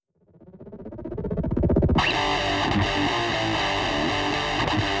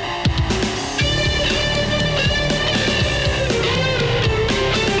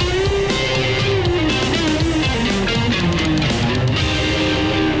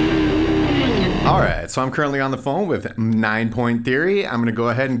All right, so I'm currently on the phone with 9 Point Theory. I'm going to go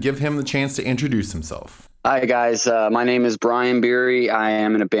ahead and give him the chance to introduce himself. Hi, guys. My name is Brian Biery. I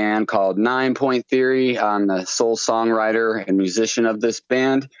am in a band called 9 Point Theory. I'm the sole songwriter and musician of this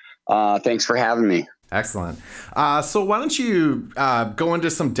band. Thanks for having me. Excellent. So why don't you go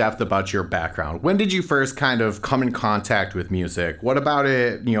into some depth about your background? When did you first kind of come in contact with music? What about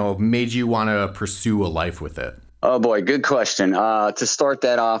it, made you want to pursue a life with it? Oh boy, good question. To start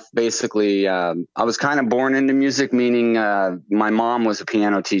that off, basically, I was kind of born into music, meaning my mom was a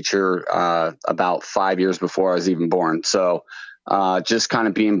piano teacher about 5 years before I was even born. So just kind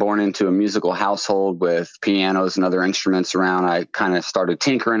of being born into a musical household with pianos and other instruments around, I kind of started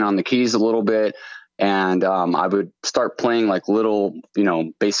tinkering on the keys a little bit. And I would start playing like little,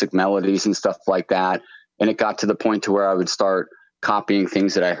 basic melodies and stuff like that. And it got to the point to where I would start copying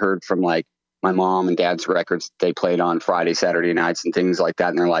things that I heard from like my mom and dad's records they played on Friday, Saturday nights and things like that.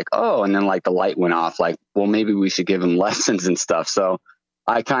 And they're like, oh, and then like the light went off, like, well, maybe we should give them lessons and stuff. So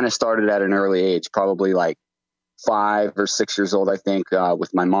I kind of started at an early age, probably like 5 or 6 years old, I think,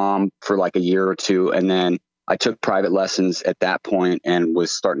 with my mom for like a year or two. And then I took private lessons at that point and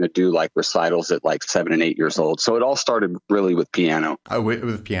was starting to do like recitals at like 7 and 8 years old. So it all started really with piano.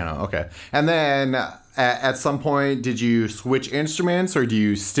 With piano, okay. And then at some point, did you switch instruments or do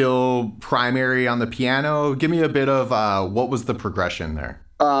you still primary on the piano? Give me a bit of what was the progression there?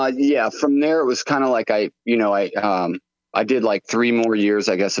 Yeah, from there it was kind of like I did like 3 more years,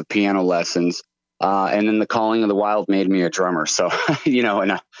 I guess, of piano lessons. And then the calling of the wild made me a drummer. So,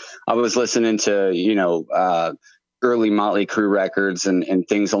 and I was listening to, early Motley Crue records and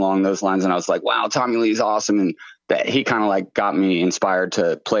things along those lines. And I was like, wow, Tommy Lee's awesome. And that he kind of like got me inspired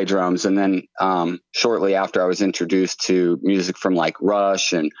to play drums. And then shortly after I was introduced to music from like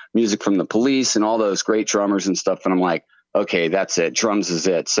Rush and music from the Police and all those great drummers and stuff. And I'm like, okay, that's it. Drums is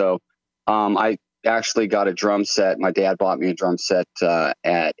it. So I actually got a drum set. My dad bought me a drum set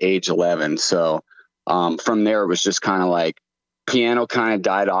at age 11. So from there, it was just kind of like piano kind of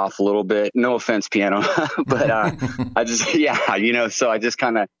died off a little bit. No offense, piano, but I just, so I just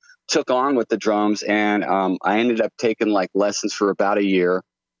kind of took on with the drums and I ended up taking like lessons for about a year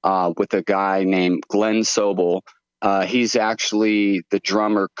with a guy named Glenn Sobel. He's actually the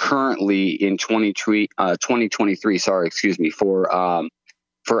drummer currently in 2023,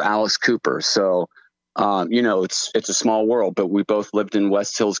 for Alice Cooper. So, it's a small world, but we both lived in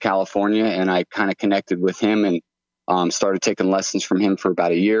West Hills, California, and I kind of connected with him and started taking lessons from him for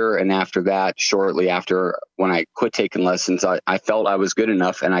about a year. And after that, shortly after when I quit taking lessons, I felt I was good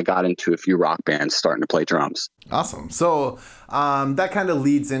enough and I got into a few rock bands starting to play drums. Awesome. So that kind of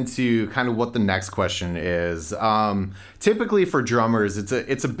leads into kind of what the next question is. Typically for drummers,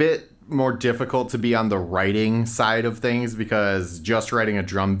 it's a bit more difficult to be on the writing side of things because just writing a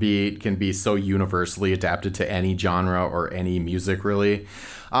drum beat can be so universally adapted to any genre or any music really.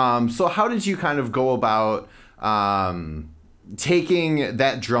 So how did you kind of go about taking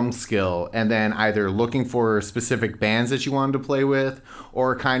that drum skill and then either looking for specific bands that you wanted to play with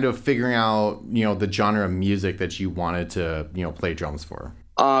or kind of figuring out, the genre of music that you wanted to, play drums for?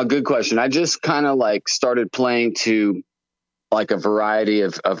 Good question. I just kind of like started playing to like a variety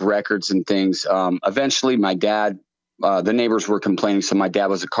of records and things. Eventually my dad, the neighbors were complaining. So my dad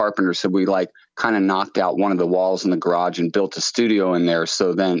was a carpenter. So we like kind of knocked out one of the walls in the garage and built a studio in there.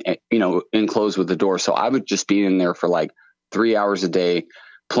 So then, enclosed with the door. So I would just be in there for like 3 hours a day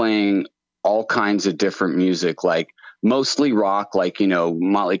playing all kinds of different music, like mostly rock, like,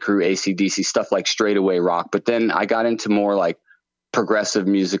 Motley Crue, AC/DC, stuff like straightaway rock. But then I got into more like progressive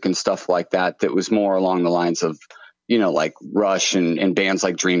music and stuff like that. That was more along the lines of, like Rush and bands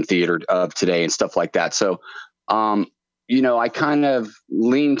like Dream Theater of today and stuff like that. So, I kind of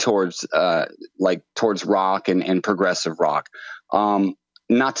lean towards rock and progressive rock.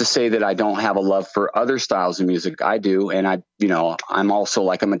 Not to say that I don't have a love for other styles of music. I do. And I'm also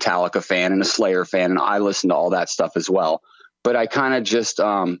like a Metallica fan and a Slayer fan, and I listen to all that stuff as well. But I kind of just,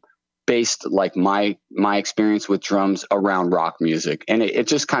 based like my experience with drums around rock music. And it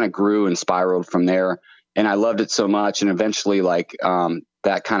just kind of grew and spiraled from there. And I loved it so much. And eventually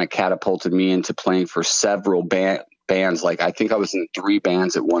that kind of catapulted me into playing for several bands. Like I think I was in 3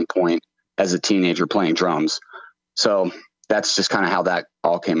 bands at one point as a teenager playing drums. So that's just kind of how that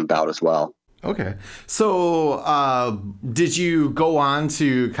all came about as well. Okay. So did you go on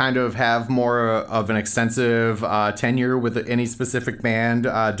to kind of have more of an extensive tenure with any specific band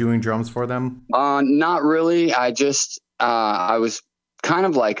doing drums for them? Not really. I was kind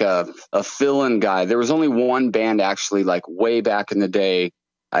of like a fill-in guy. There was only one band actually, like way back in the day.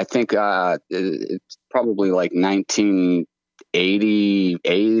 I think it's probably like 19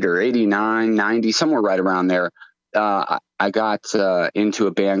 88 or 89, 90, somewhere right around there. I got into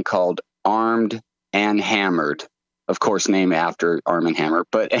a band called Armed and Hammered, of course, named after Arm and Hammer.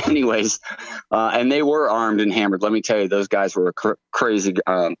 But anyways, and they were armed and hammered. Let me tell you, those guys were a crazy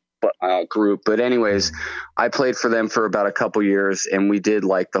group. But anyways, I played for them for about a couple years, and we did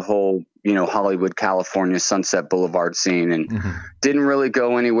like the whole, Hollywood, California, Sunset Boulevard scene, and didn't really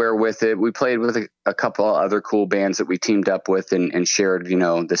go anywhere with it. We played with a couple of other cool bands that we teamed up with and shared,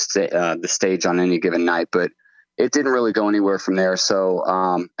 the stage on any given night, but it didn't really go anywhere from there.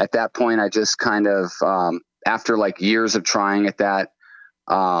 So at that point, I just kind of, after like years of trying at that,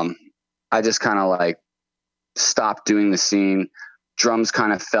 I just kind of like stopped doing the scene. Drums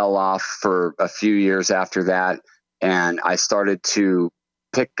kind of fell off for a few years after that, and I started to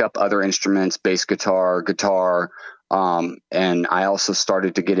pick up other instruments, bass guitar, and I also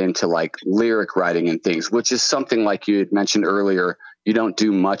started to get into like lyric writing and things, which is something like you had mentioned earlier, you don't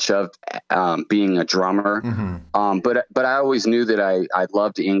do much of being a drummer. But I always knew that I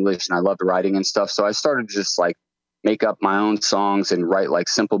loved English and I loved writing and stuff. So I started to just like make up my own songs and write like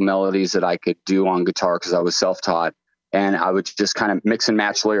simple melodies that I could do on guitar because I was self-taught. And I would just kind of mix and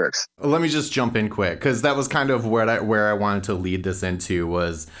match lyrics. Let me just jump in quick, because that was kind of where I wanted to lead this into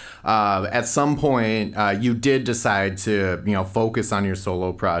was at some point you did decide to, focus on your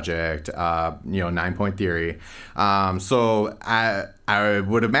solo project, 9-Point Theory. So I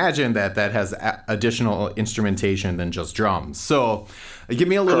would imagine that has additional instrumentation than just drums. So give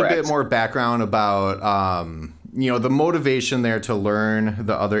me a little bit more background about the motivation there to learn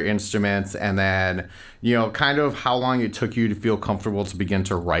the other instruments, and then, kind of how long it took you to feel comfortable to begin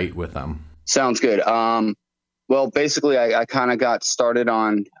to write with them. Sounds good. Well, basically, I kind of got started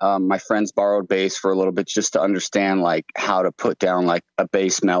on my friend's borrowed bass for a little bit just to understand like how to put down like a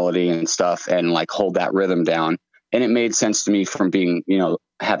bass melody and stuff and like hold that rhythm down. And it made sense to me from being,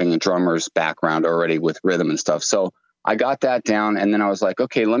 having a drummer's background already with rhythm and stuff. So I got that down, and then I was like,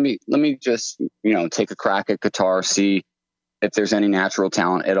 okay, let me just, take a crack at guitar, see if there's any natural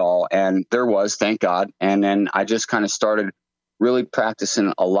talent at all. And there was, thank God. And then I just kind of started really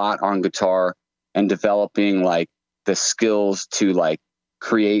practicing a lot on guitar and developing like the skills to like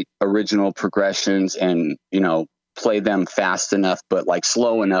create original progressions and, play them fast enough, but like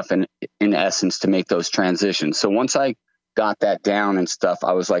slow enough and in essence to make those transitions. So once I got that down and stuff,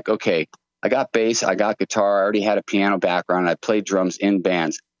 I was like, okay, I got bass, I got guitar, I already had a piano background, I played drums in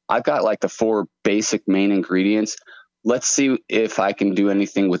bands. I've got like the 4 basic main ingredients. Let's see if I can do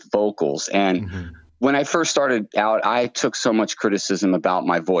anything with vocals. And when I first started out, I took so much criticism about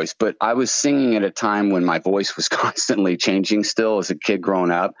my voice, but I was singing at a time when my voice was constantly changing still as a kid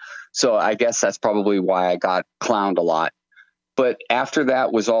growing up. So I guess that's probably why I got clowned a lot. But after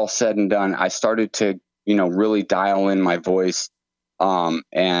that was all said and done, I started to, really dial in my voice.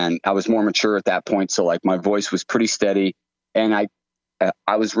 And I was more mature at that point. So like my voice was pretty steady, and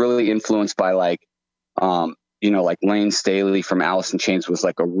I was really influenced by like, like Lane Staley from Alice in Chains was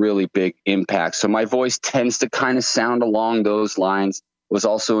like a really big impact. So my voice tends to kind of sound along those lines. Was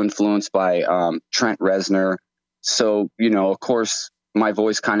also influenced by Trent Reznor. So, of course, my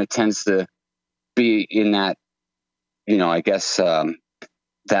voice kind of tends to be in that, I guess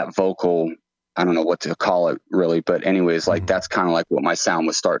that vocal, I don't know what to call it really. But anyways, like that's kind of like what my sound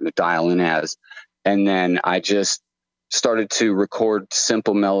was starting to dial in as. And then I just started to record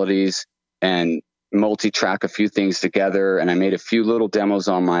simple melodies and multi-track a few things together, and I made a few little demos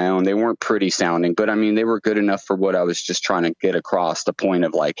on my own. They weren't pretty sounding, but I mean, they were good enough for what I was just trying to get across, the point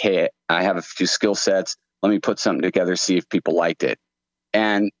of like, hey, I have a few skill sets. Let me put something together, see if people liked it.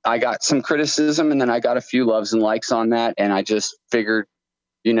 And I got some criticism, and then I got a few loves and likes on that. And I just figured,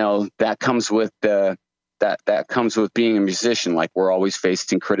 that comes with that comes with being a musician. Like we're always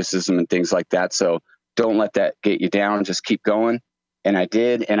facing criticism and things like that. So don't let that get you down. Just keep going. And I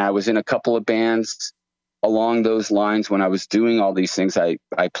did. And I was in a couple of bands along those lines. When I was doing all these things, I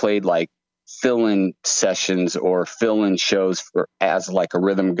played like fill-in sessions or fill-in shows as like a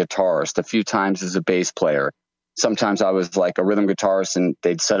rhythm guitarist, a few times as a bass player. Sometimes I was like a rhythm guitarist and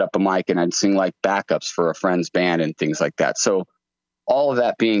they'd set up a mic and I'd sing like backups for a friend's band and things like that. So all of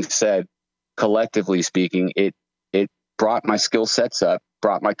that being said, collectively speaking, it brought my skill sets up,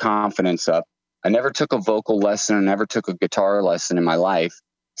 brought my confidence up. I never took a vocal lesson, I never took a guitar lesson in my life,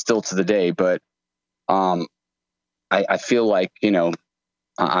 still to the day. But I feel like,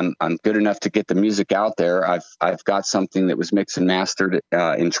 I'm good enough to get the music out there. I've got something that was mixed and mastered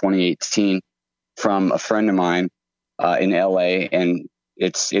in 2018 from a friend of mine in LA, and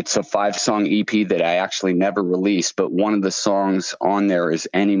It's a 5-song EP that I actually never released, but one of the songs on there is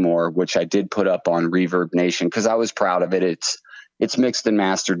Anymore, which I did put up on Reverb Nation because I was proud of it. It's mixed and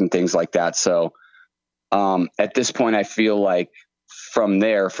mastered and things like that. So at this point, I feel like from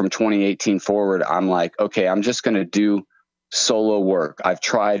 2018 forward, I'm like, okay, I'm just going to do solo work. I've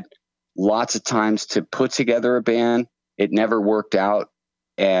tried lots of times to put together a band. It never worked out.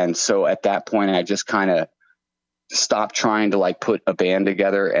 And so at that point, I just kind of stopped trying to like put a band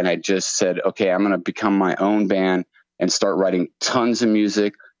together. And I just said, okay, I'm going to become my own band and start writing tons of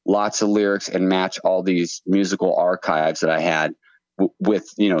music, lots of lyrics, and match all these musical archives that I had with,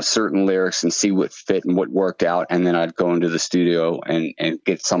 certain lyrics and see what fit and what worked out. And then I'd go into the studio and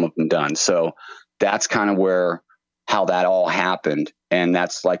get some of them done. So that's kind of how that all happened. And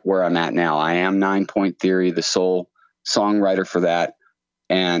that's like where I'm at now. I am 9 Point Theory, the sole songwriter for that.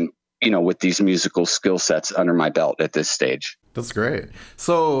 And, with these musical skill sets under my belt at this stage. That's great.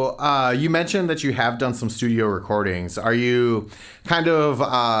 So you mentioned that you have done some studio recordings. Are you kind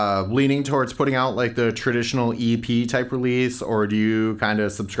of leaning towards putting out like the traditional EP type release, or do you kind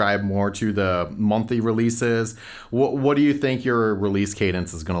of subscribe more to the monthly releases? What do you think your release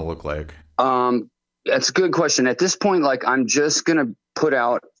cadence is going to look like? That's a good question. At this point, like I'm just going to put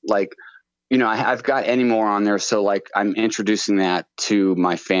out like, I've got Anymore on there. So like I'm introducing that to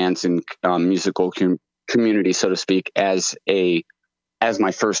my fans and musical community, so to speak, as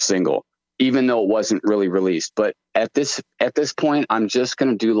my first single, even though it wasn't really released. But at this point, I'm just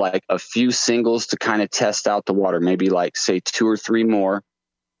going to do like a few singles to kind of test out the water, maybe like say 2 or 3 more,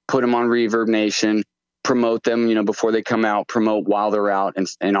 put them on Reverb Nation, promote them, before they come out, promote while they're out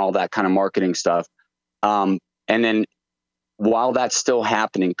and all that kind of marketing stuff. And then while that's still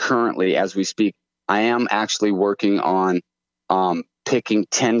happening currently, as we speak, I am actually working on picking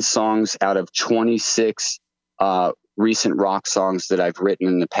 10 songs out of 26 recent rock songs that I've written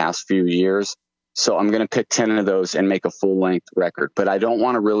in the past few years. So I'm going to pick 10 of those and make a full-length record. But I don't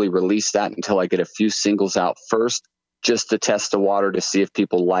want to really release that until I get a few singles out first, just to test the water to see if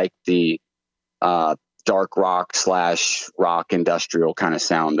people like the dark rock / rock industrial kind of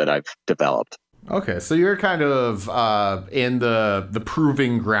sound that I've developed. Okay, so you're kind of in the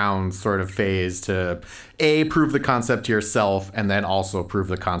proving ground sort of phase to prove the concept to yourself and then also prove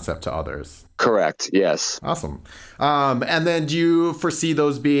the concept to others. Correct. Yes. Awesome. And then do you foresee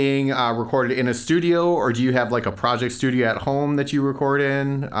those being recorded in a studio, or do you have like a project studio at home that you record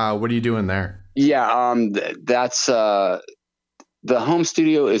in? What are you doing there? Yeah, that's the home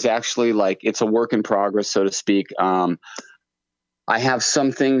studio is actually like it's a work in progress, so to speak. I have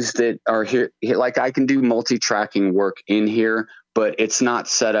some things that are here, like I can do multi-tracking work in here, but it's not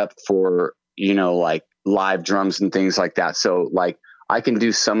set up for, like live drums and things like that. So like I can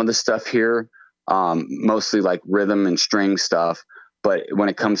do some of the stuff here, mostly like rhythm and string stuff. But when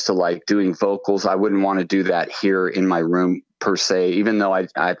it comes to like doing vocals, I wouldn't want to do that here in my room per se, even though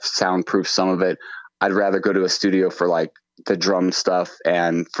I've soundproofed some of it. I'd rather go to a studio for like the drum stuff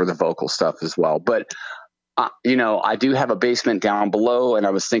and for the vocal stuff as well. But I do have a basement down below, and I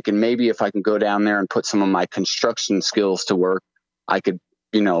was thinking maybe if I can go down there and put some of my construction skills to work, I could,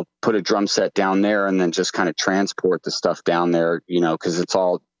 put a drum set down there and then just kind of transport the stuff down there, because it's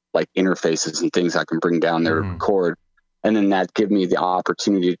all like interfaces and things I can bring down there to record. And then that give me the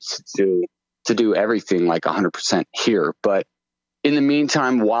opportunity to do everything like 100% here. But in the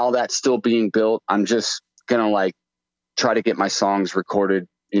meantime, while that's still being built, I'm just going to like try to get my songs recorded,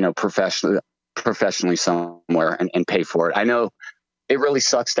 professionally somewhere and pay for it. I know it really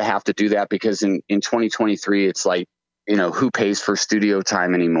sucks to have to do that because in 2023, it's like, who pays for studio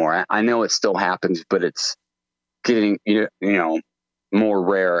time anymore? I know it still happens, but it's getting, more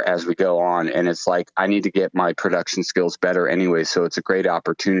rare as we go on. And it's like, I need to get my production skills better anyway. So it's a great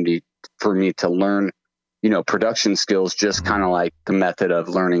opportunity for me to learn, production skills, just kind of like the method of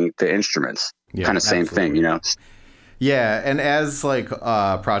learning the instruments, kind of same thing, Yeah, and as like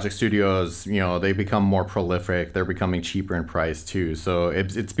project studios, they become more prolific, they're becoming cheaper in price too. So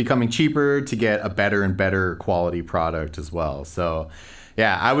it's becoming cheaper to get a better and better quality product as well. So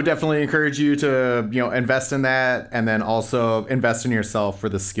yeah, I would definitely encourage you to, invest in that, and then also invest in yourself for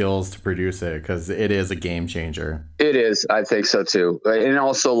the skills to produce it, because it is a game changer. It is. I think so too. And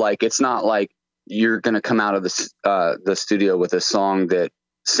also like, it's not like you're going to come out of the studio with a song that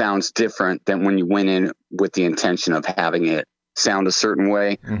sounds different than when you went in with the intention of having it sound a certain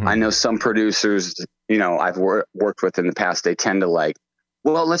way. I know some producers, I've worked with in the past, they tend to like,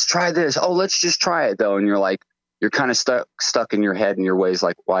 well, let's try this. Oh, let's just try it though. And you're like, you're kind of stuck in your head and your ways,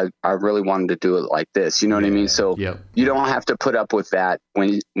 like, why I really wanted to do it like this. You know what I mean? So you don't have to put up with that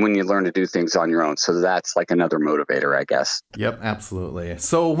when you learn to do things on your own. So that's like another motivator, I guess. Yep, absolutely.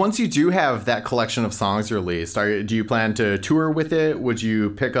 So once you do have that collection of songs released, do you plan to tour with it? Would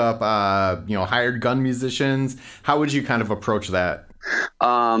you pick up, hired gun musicians? How would you kind of approach that?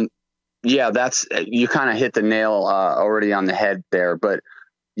 Yeah, you kind of hit the nail already on the head there. But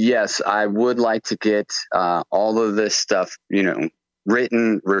yes, I would like to get all of this stuff,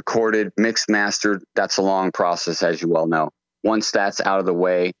 written, recorded, mixed, mastered. That's a long process, as you well know. Once that's out of the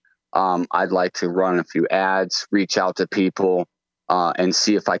way, I'd like to run a few ads, reach out to people, and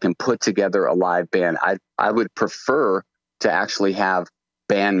see if I can put together a live band. I would prefer to actually have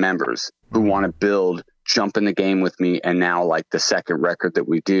band members who want to jump in the game with me. And now, like the second record that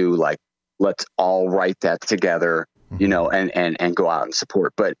we do, like, let's all write that together, and go out and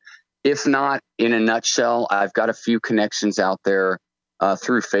support. But if not, in a nutshell, I've got a few connections out there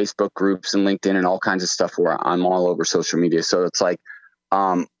through Facebook groups and LinkedIn and all kinds of stuff where I'm all over social media. So it's like,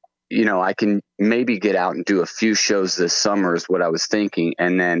 I can maybe get out and do a few shows this summer is what I was thinking.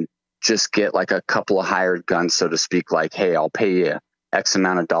 And then just get like a couple of hired guns, so to speak, like, hey, I'll pay you X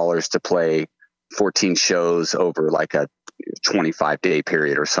amount of dollars to play 14 shows over like a 25-day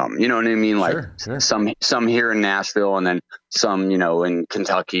period or something. You know what I mean? Like sure. some here in Nashville, and then some, in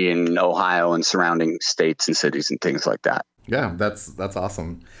Kentucky and Ohio and surrounding states and cities and things like that. Yeah, that's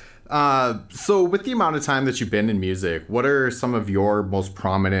awesome. So with the amount of time that you've been in music, what are some of your most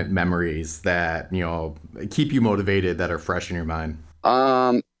prominent memories that, keep you motivated, that are fresh in your mind?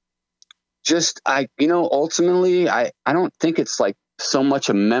 Ultimately, I don't think it's like so much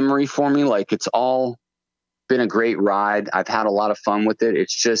a memory for me. Like, it's all been a great ride. I've had a lot of fun with it.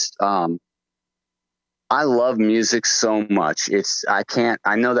 It's just, I love music so much. I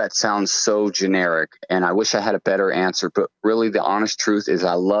know that sounds so generic, and I wish I had a better answer, but really the honest truth is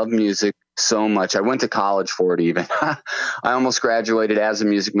I love music so much. I went to college for it even. I almost graduated as a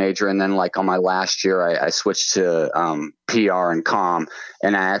music major, and then like on my last year, I switched to PR and comm,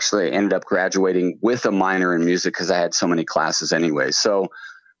 and I actually ended up graduating with a minor in music because I had so many classes anyway. So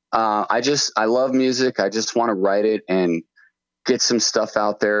I love music. I just want to write it and get some stuff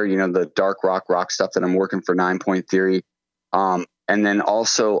out there, the dark rock stuff that I'm working for 9 Point Theory. And then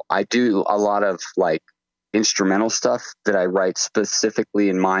also I do a lot of like instrumental stuff that I write specifically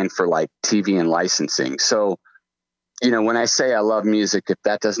in mind for like TV and licensing. So, when I say I love music, if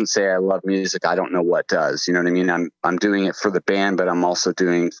that doesn't say I love music, I don't know what does. You know what I mean? I'm doing it for the band, but I'm also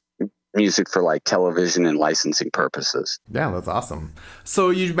doing music for like television and licensing purposes. Yeah, that's awesome. So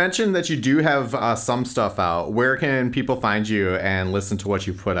you mentioned that you do have some stuff out. Where can people find you and listen to what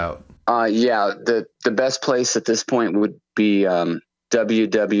you've put out? The best place at this point would be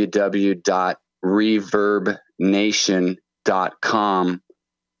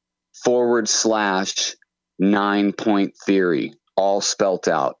www.reverbnation.com/9 Point Theory, all spelt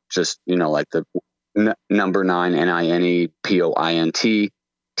out. Just, like the number 9, NINEPOINT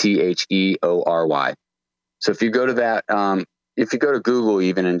THEORY. So if you go to that, if you go to Google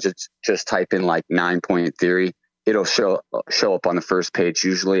even and just type in like 9 Point Theory, it'll show up on the first page,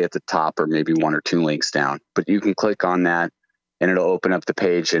 usually at the top or maybe one or two links down. But you can click on that and it'll open up the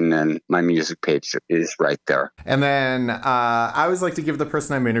page, and then my music page is right there. And then I always like to give the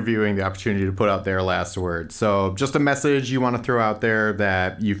person I'm interviewing the opportunity to put out their last word. So just a message you want to throw out there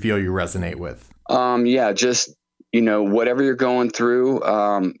that you feel you resonate with. Just, whatever you're going through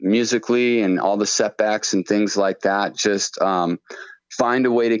musically and all the setbacks and things like that, just find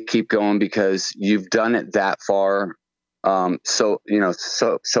a way to keep going, because you've done it that far. So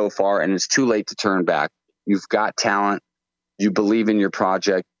far, and it's too late to turn back. You've got talent. You believe in your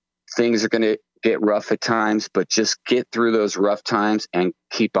project. Things are going to get rough at times, but just get through those rough times and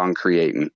keep on creating.